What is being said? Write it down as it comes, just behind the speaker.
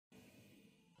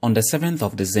On the 7th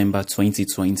of December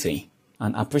 2020,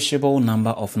 an appreciable number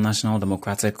of National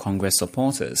Democratic Congress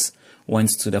supporters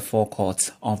went to the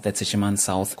forecourt of the Techiman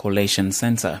South Collation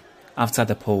Center after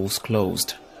the polls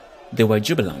closed. They were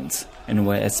jubilant and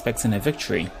were expecting a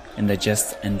victory in the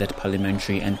just ended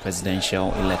parliamentary and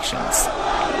presidential elections.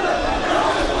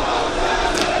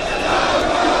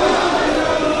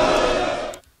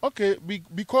 Okay,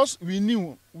 because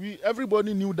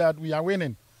everybody knew that we are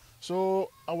winning. So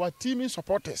our teaming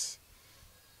supporters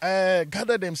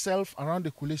gathered themselves around the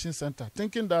collation center,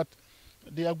 thinking that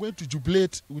they are going to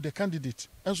jubilate with the candidate.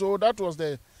 And so that was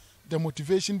the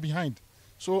motivation behind.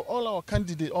 So all our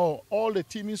candidates, all the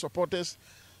teaming supporters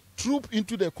trooped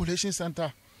into the collation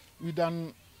center with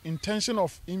an intention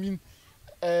of even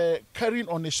carrying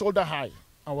on a shoulder high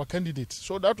our candidate.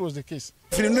 So that was the case.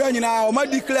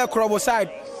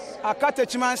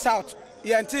 Techiman South.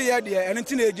 Abdallah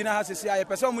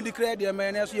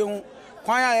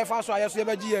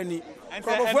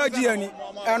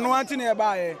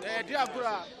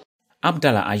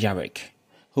Ayarik,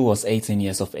 who was 18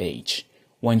 years of age,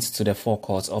 went to the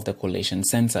forecourt of the collation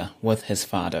center with his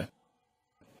father.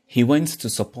 He went to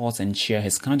support and cheer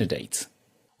his candidate.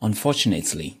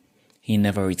 Unfortunately, he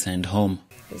never returned home.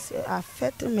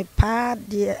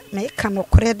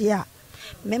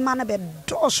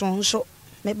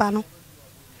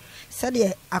 Said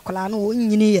ye akola no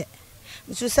wonyini ye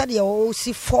nso said ye o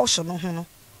si force no ho no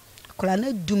akola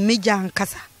na du meja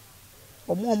ankasa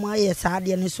omo aye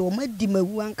saade no so omo di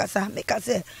mawu ankasa meka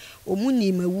se omu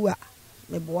ni mawu a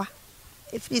meboa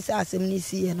efiri sa asem ni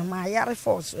si ye no ma yare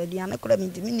force e dia na kola mi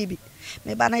ntimi ni bi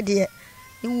me ba na de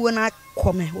iwo na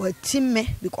kome wa timme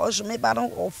because me ba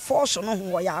no force no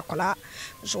ho ya akola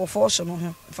so force no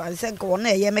ho fa se ko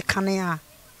na ye me kane a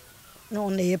no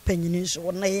na ye panyini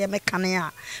so na ye mekane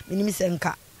a minim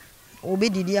senka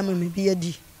obedidi am me bia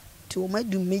di ti o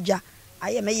madu meja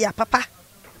aye me ya papa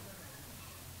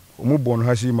omo bon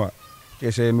hasima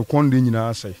kese no konde nyina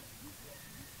asai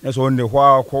eso ne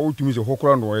hwa kwa utumi se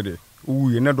hokora no ye de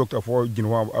uye na doctor for gine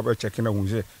hwa aba check na hu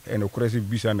se ene kurese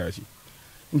bisa na asi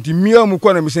nti mia mu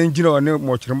kwa na misen gina ne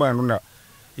mo kirema no na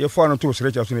ye fa no to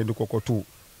srecha so ne de kokoto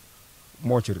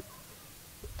mo kire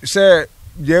se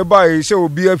je bai se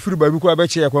obi afiri ba bi ko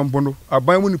abeche yakwampono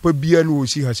aban mu nipa bia no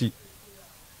osi hasi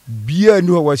bia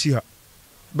ni ho wasi ha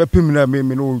bepim na me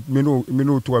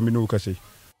no to kase.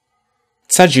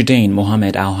 Tajuddin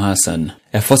Mohammed Al Hassan,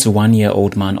 a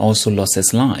 41-year-old man, also lost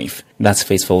his life that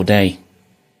fateful day.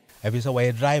 Ebisa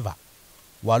wa driver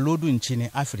wa lodu nchini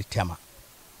afiri tema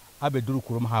abeduru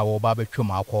kurum ha wo ba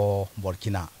betwom akọ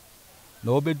Burkina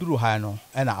na obeduru ha no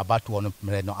na abato no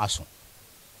mre no aso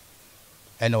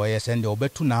ene wo yesende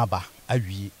obetu na aba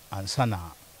awi ansa na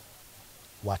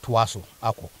watoaso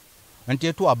akọ nti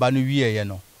etu aba no wie ye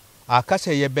no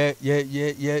akase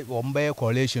ye ombe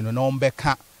collation no ombe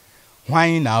ka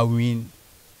hwan na win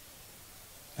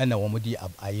ene wo mudi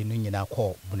ayi no nyina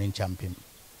kọ bunin champion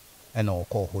ene wo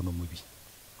kọ ho no mu bi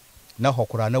na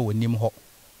hokora na wonim ho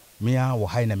mia wo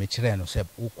hai na me kire no se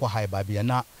wo kọ hai ba bia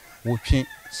na wo twe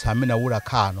samina wura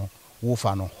ka no wo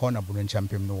fa no ho na bunin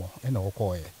champion no ene wo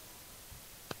kọ ye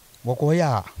woko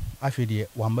ya afidi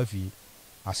wamba fi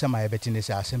asema yebetine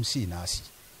se asem si na asi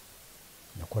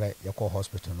nakore yeko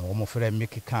hospital no mo frɛ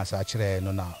make cancer a kire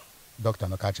no na doctor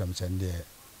no ka kyerɛ sende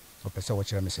so pese wo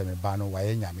kyerɛ me se me ba no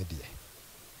waye nyame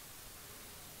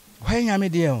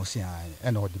de o si ai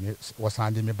ene odi me wo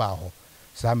sande me ba ho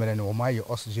sa mere ne wo maye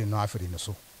oxygen no afiri no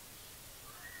so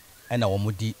ene wo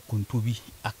mudi kuntubi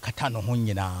akata no ho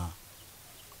nyina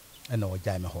ene wo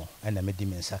gya me ho ene me di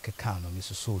me nsa keka no me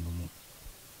so no mu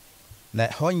na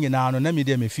ho nyina no na me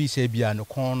de me fi se bia no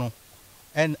kon no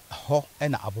en ho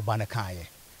en aboba ne kaaye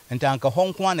nta anka ho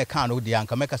nko ane kan no de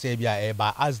anka meka se bia e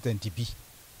ba accident bi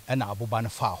en aboba ne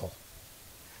fa ho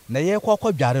na ye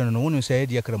kwakwa dware no wonu se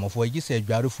de kramofo agi se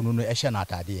dware funu no ehye na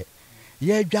atade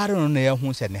ye dware no na ye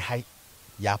hu se ne hai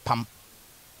ya pam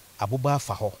aboba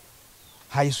fa ho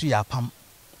hai su ya pam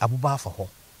aboba fa ho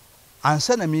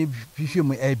ansa na me hwehwe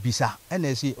mu e bisa en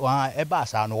esi wa e ba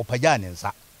sa no opagya ne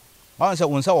nsa wan se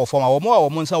wonsa wo fom a wo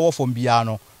mo nsa wo fom bia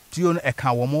no tuyo no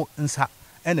eka wo mo nsa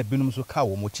ena binum so ka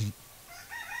wo mo ti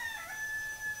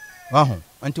wahu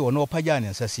anti wo no opagya ne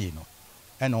nsa si no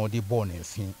ena wo de ball na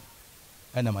fin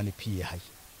ena mane pie hai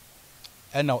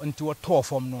ena nti wo to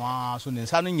fom no a so ne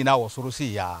nsa no nyina wo soro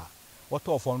si ya wo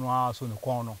to fom no a so ne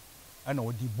kon no ena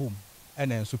wo di boom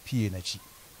ena nso pie na chi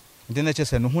ndi na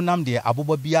chese no hunam de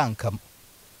aboba bia ankam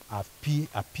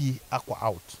api akwa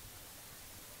out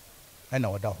ena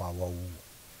wo da ho awu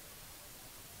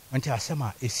nti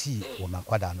asema esi wo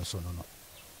mankwada no so no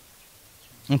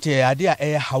nti ade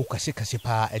a haw kase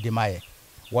pa ede maye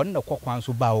wɔn na kɔkwan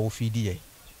so ba wo fidie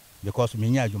because me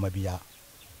nya adwuma bia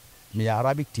me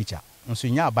Arabic teacher nso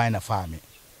nya aban na fa me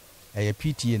ɛyɛ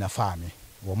PTA na fa me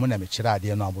wo mo na me kyerɛ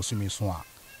ade no abosumi so a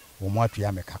wo mo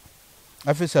atua me ka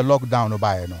afi sɛ lockdown no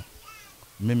bae no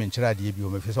me kyerɛ ade bi wo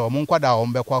me fi sɛ wo mo nkwada wo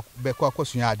bɛkɔ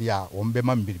akɔsua ade a wo mo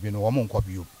bɛma mbiribi no wo mo nkɔ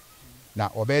bio na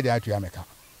obɛ de atua me ka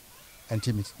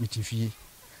enti me tifie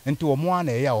enti wo mo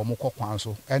ana ɛyɛ a wo mo kɔkwan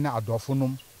so ɛna adɔfo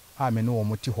nom a me no wo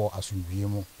mo ti hɔ asomdwie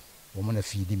mu wo mo na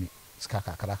fidi me ska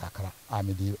kakra a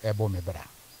me di ebo me bra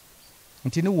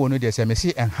nti ne wo no de sɛ me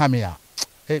si enha me a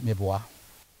me boa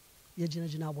ye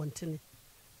gina abontene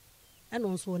ɛna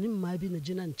nso woni mmaa bi na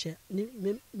gina nkyɛ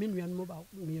me nuan mo ba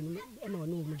mienu ɛna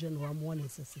woni wo mo gina wa mo na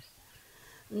sese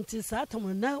nti saa tam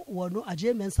na wo no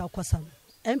agye mensa kwasam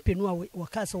MP no a wo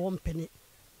ka sɛ wo mpene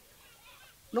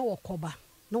na wo kɔba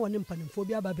na woni mpanimfo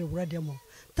bi aba be wura dem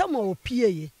tam wo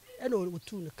pieye ɛna wo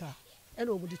tu no ka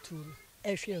ɛna wo di tu no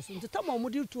ehwe so nti tam wo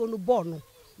di tu no bɔ no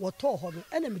wo tɔ hɔ no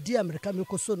ɛna me di America me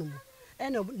koso no mu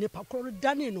ɛna ne pakoro no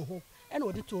dane no ho ɛna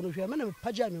wo di tu no hwe me na me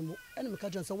pagya me mu ɛna me ka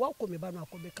gyan sɛ wo akɔ me ba no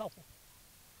akɔ be ka ho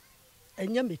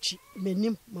enya mechi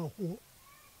menim ma ho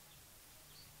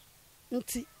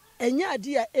nti enya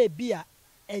ade a ebia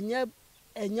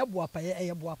enya boapaye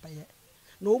eye boapaye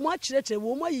no mo akyerɛkyerɛ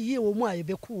wo mo ayiyi wo mo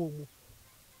ayebeku wo mo.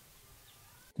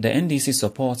 The NDC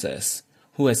supporters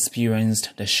who experienced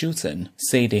the shooting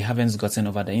say they haven't gotten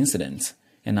over the incident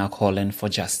and are calling for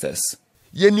justice.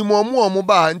 Yenimomo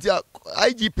ba nti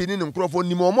IGP ni nkrofo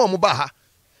nimomo ba ha.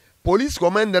 Police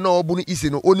commander na obunu isi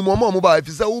no onimomo ba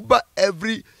afisa uba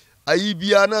every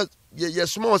ayibia na ye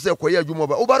small say koye adwuma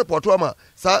ba uba report ama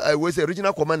sa we say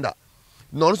regional commander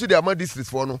no so dey ama district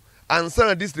for no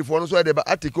ansana district for no so dey ba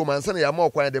atiko man ansana ya ma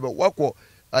okwan dey ba wakọ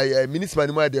municipal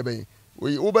ni ma dey ba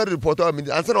we uba report ama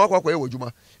ansana wakọ koye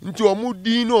adwuma nti omu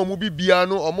din no omu bibia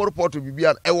no omu report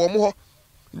bibia e wo mo ho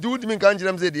nti wudimi kan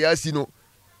jiram say dey asi no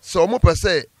so omu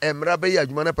pese emra be ya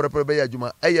adwuma na prepare be ya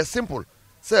adwuma e simple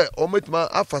say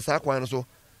ometuma afasa kwan so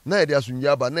na e dey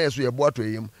asunja ba na e so ye bo ato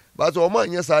yem ba so omu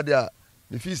anya sa dey a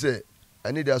me fi say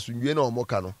ani dey asunje na omu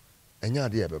ka no enya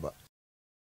dey e beba